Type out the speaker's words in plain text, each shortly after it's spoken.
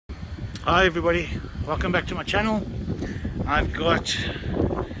Hi everybody, welcome back to my channel. I've got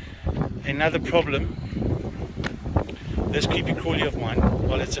another problem. This creepy crawly of mine,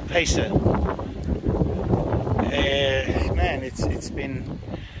 well, it's a pacer. Man,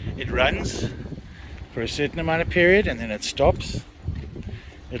 it runs for a certain amount of period and then it stops.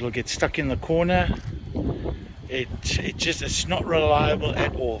 It'll get stuck in the corner. It's not reliable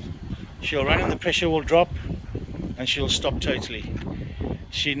at all. She'll run and the pressure will drop and she'll stop totally.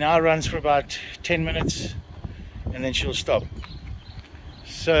 She now runs for about 10 minutes and then she'll stop.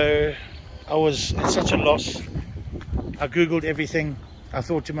 So I was at such a loss. I googled everything. I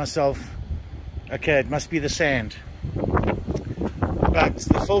thought to myself, okay, it must be the sand. But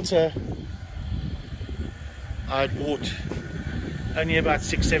the filter I bought only about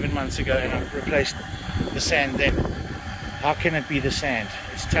 6-7 months ago and I replaced the sand then. How can it be the sand?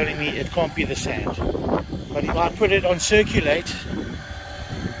 It's telling me it can't be the sand. But if I put it on circulate,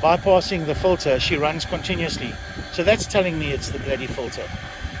 bypassing the filter, she runs continuously. So that's telling me it's the bloody filter.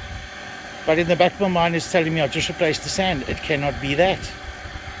 But in the back of my mind is telling me I've just replaced the sand. It cannot be that.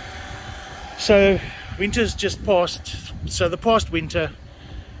 So winter's just passed. So the past winter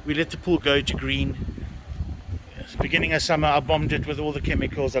we let the pool go to green. Beginning of summer I bombed it with all the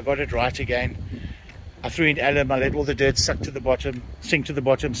chemicals. I got it right again. I threw in alum. I let all the dirt sink to the bottom,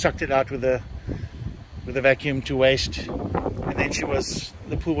 sucked it out with a vacuum to waste, and then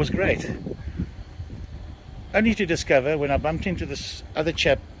the pool was great. Only to discover when I bumped into this other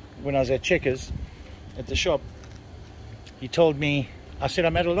chap when I was at Checkers at the shop, he told me, I said,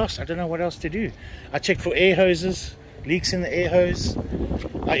 I'm at a loss, I don't know what else to do. I checked for air hoses, leaks in the air hose.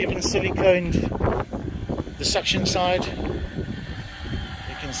 I even siliconed the suction side.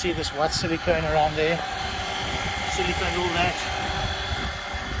 You can see this white silicone around there. Siliconed all that,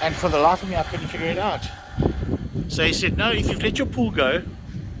 and for the life of me I couldn't figure it out. So he said, no, if you've let your pool go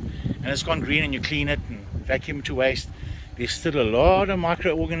and it's gone green and you clean it and vacuum to waste, there's still a lot of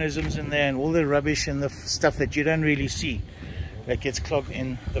microorganisms in there and all the rubbish and the stuff that you don't really see that gets clogged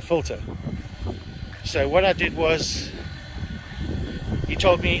in the filter. So what I did was, he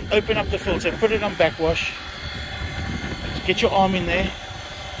told me, open up the filter, put it on backwash, get your arm in there,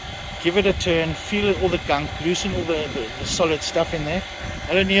 give it a turn, feel all the gunk, loosen all the solid stuff in there.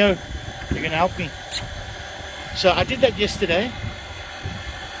 Hello Neo, you're gonna help me. So I did that yesterday,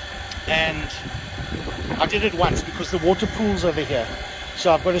 and I did it once because the water pool's over here,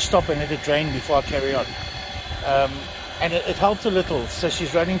 so I've got to stop and let it drain before I carry on. And it helped a little. So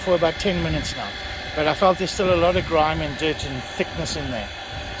she's running for about 10 minutes now, but I felt there's still a lot of grime and dirt and thickness in there.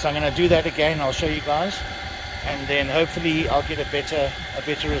 So I'm going to do that again. I'll show you guys, and then hopefully I'll get a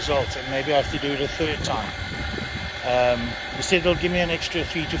better result, and maybe I have to do it a third time. He said it'll give me an extra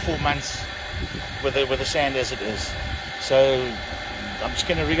 3 to 4 months with the sand as it is. So I'm just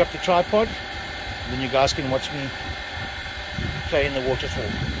going to rig up the tripod, and then you guys can watch me play in the waterfall.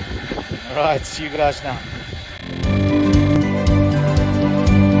 Alright, see you guys now.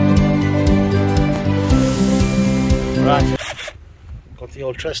 Right, got the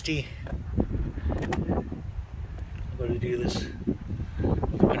old trusty. I've got to do this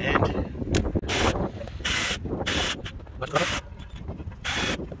with one hand.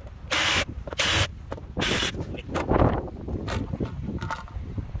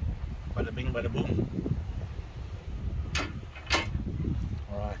 Bada bing, bada boom.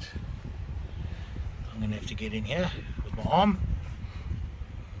 Alright, I'm going to have to get in here with my arm,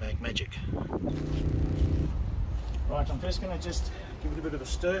 make magic. Right, I'm first going to just give it a bit of a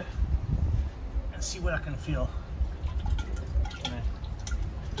stir and see what I can feel.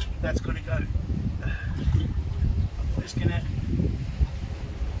 That's got to go. I'm just going to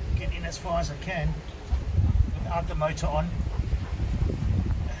get in as far as I can without the motor on.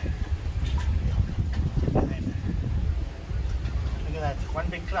 And then, look at that, one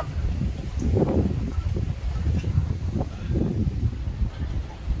big clump.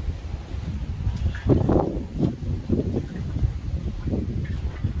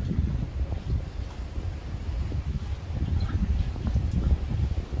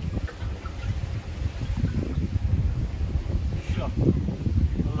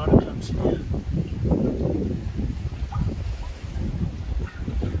 A lot of clumps in here.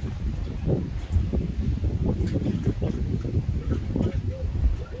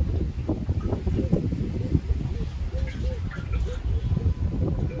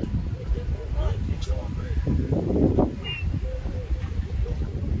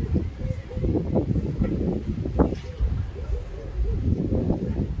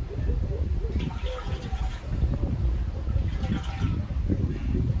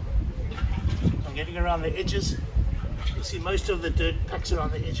 around the edges You see most of the dirt packs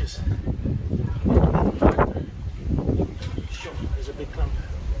around the edges. Sure, there's a big clump.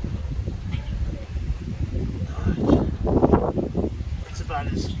 Alright. That's about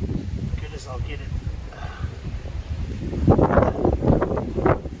as good as I'll get it.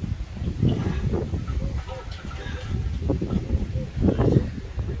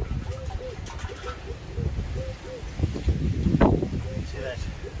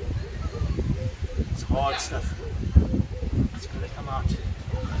 Hard stuff. It's going to come out.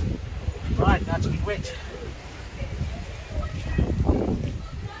 Right, now it's a bit wet.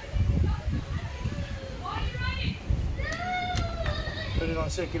 Put it on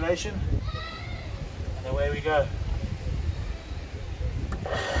circulation, and away we go.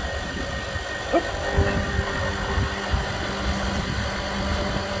 Oop.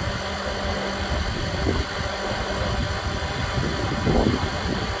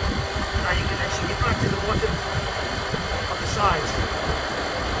 To the bottom of the sides.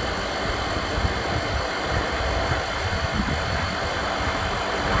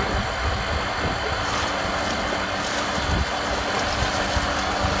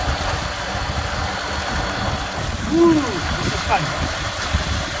 Woo, this is fun.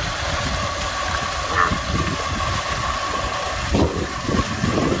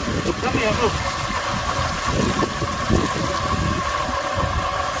 Come here, look.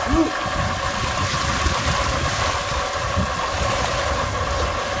 Woo.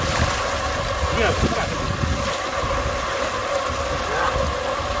 Yeah, come on.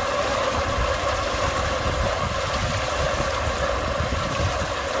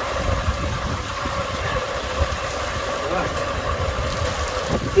 Right.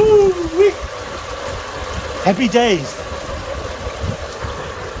 Woo-wee. Happy days.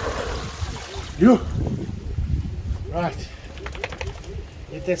 You. Right.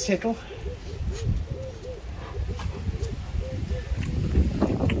 Let that settle.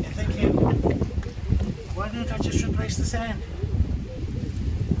 Why don't I just replace the sand?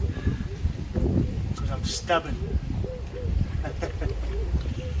 Because I'm stubborn.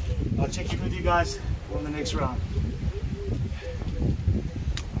 I'll check in with you guys on the next round.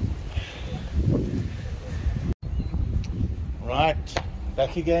 Right,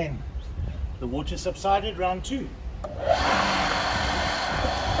 back again. The water subsided, round 2.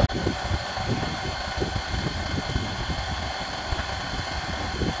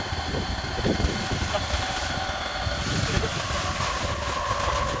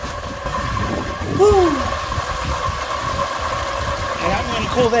 Woo! And I'm going to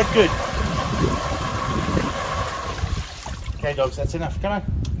call that good. Okay, dogs, that's enough. Come on.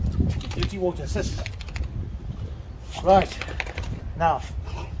 Dirty water, sis. Right. Now,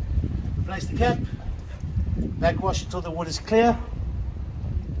 replace the cap. Backwash until the water's clear.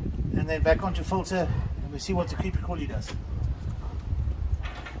 And then back onto filter. And we see what the creepy crawly does.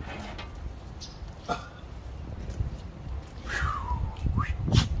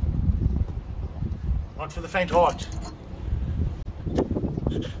 Not for the faint heart.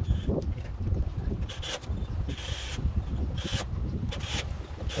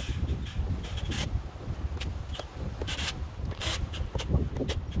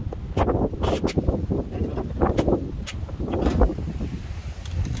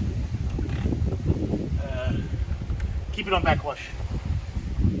 Keep it on backwash.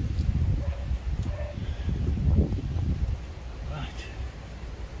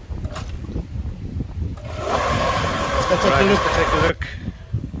 Let's take a look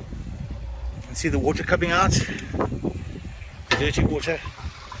and see the water coming out. The dirty water.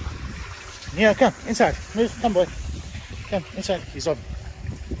 Yeah, come inside. Move, come boy. Come inside. He's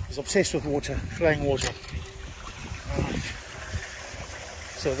obsessed with water, flowing water. Right.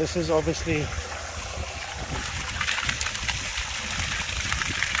 So this is obviously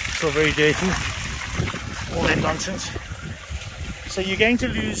still very dirty. All that nonsense. So you're going to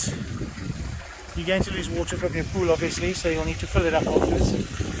lose water from your pool, obviously, so you'll need to fill it up afterwards.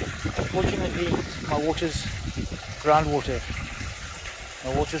 Unfortunately, my water's groundwater.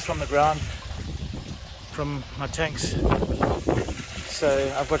 My water's from the ground, from my tanks.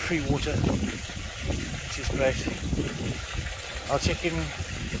 So I've got free water, which is great. I'll check in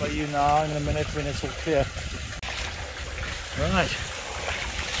by you now in a minute when it's all clear. Right.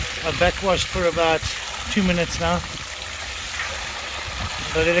 I've backwashed for about 2 minutes now.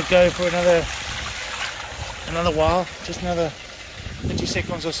 I'll let it go for another while, just another 30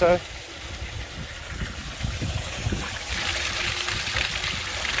 seconds or so.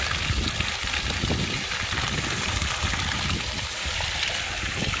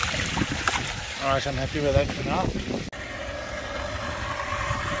 Alright, I'm happy with that for now.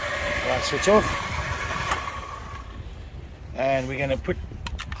 Right, switch off. and we're going to put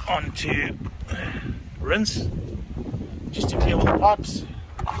onto rinse just to clear all the pipes.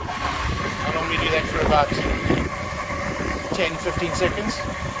 I normally do that for about 10-15 seconds.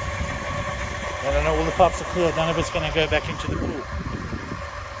 And I know all the pipes are clear, none of it's going to go back into the pool.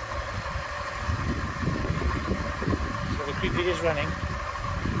 So the creeper is running.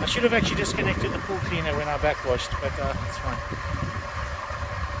 I should have actually disconnected the pool cleaner when I backwashed, but it's fine.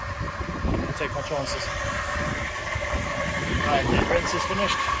 I'll take my chances. Alright, the rinse is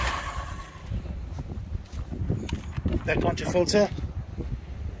finished. Back onto filter.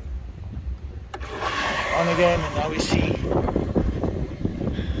 On again, and now we see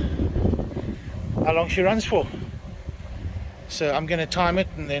how long she runs for. So I'm going to time it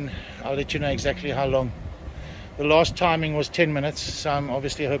and then I'll let you know exactly how long. The last timing was 10 minutes, so I'm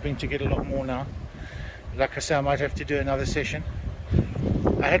obviously hoping to get a lot more now. Like I say, I might have to do another session.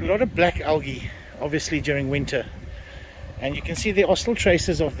 I had a lot of black algae obviously during winter, and you can see there are still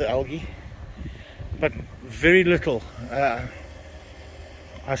traces of the algae, but very little.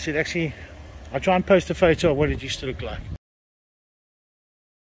 I should actually, I'll try and post a photo of what it used to look like.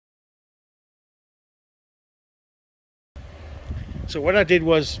 So what I did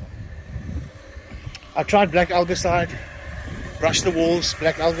was, I tried black algicide, brushed the walls,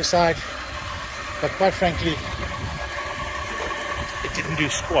 black algicide, but quite frankly, it didn't do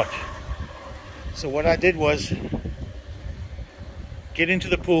squat. So what I did was, get into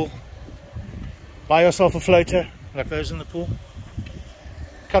the pool, buy yourself a floater, like those in the pool,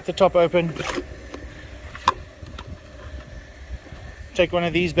 cut the top open, take one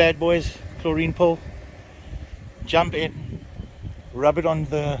of these bad boys, chlorine pull, jump in, rub it on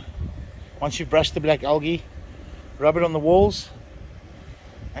the, once you've brushed the black algae, rub it on the walls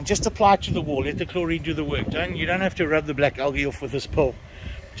and just apply it to the wall. Let the chlorine do the work. You don't have to rub the black algae off with this pull.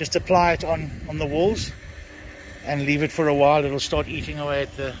 Just apply it on the walls and leave it for a while. It'll start eating away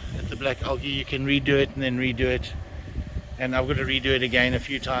at the black algae. You can redo it and then redo it, and I've got to redo it again a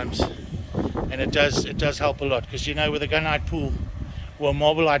few times, and it does help a lot, because you know, with a gunite pool or a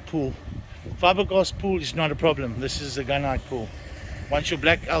Marbalite pool, fiberglass pool is not a problem. This is a gunite pool. Once your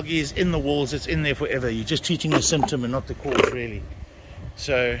black algae is in the walls, it's in there forever. You're just treating the symptom and not the cause, really.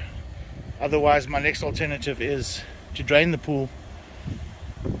 So otherwise, my next alternative is to drain the pool,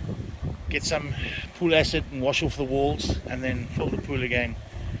 get some pool acid and wash off the walls, and then fill the pool again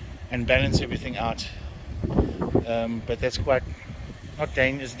and balance everything out. But that's quite, not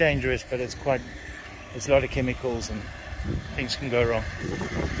dangerous, it's dangerous, but it's a lot of chemicals and things can go wrong.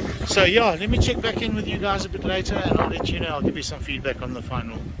 So yeah, let me check back in with you guys a bit later and I'll let you know. I'll give you some feedback on the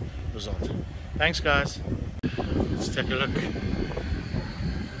final result. Thanks guys. Let's take a look.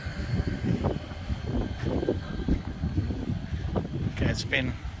 Okay, it's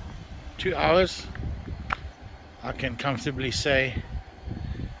been 2 hours. I can comfortably say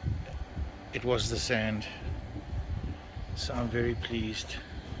it was the sand, so I'm very pleased.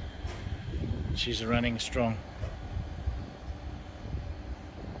 She's running strong.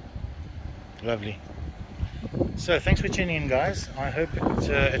 Lovely. So thanks for tuning in guys. I hope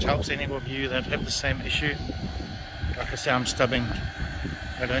it helps any of you that have the same issue. Like I say, I'm stubbing.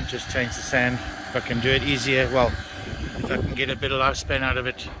 I don't just change the sand. If I can do it easier, well, if I can get a better lifespan out of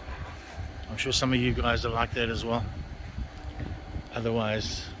it, I'm sure some of you guys are like that as well.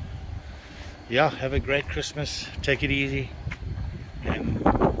 Otherwise, yeah, have a great Christmas, take it easy, and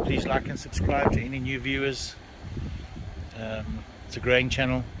please like and subscribe to any new viewers. It's a growing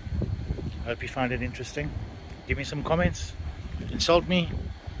channel. I hope you find it interesting. Give me some comments, insult me,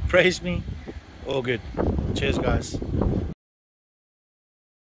 praise me, all good. Cheers guys.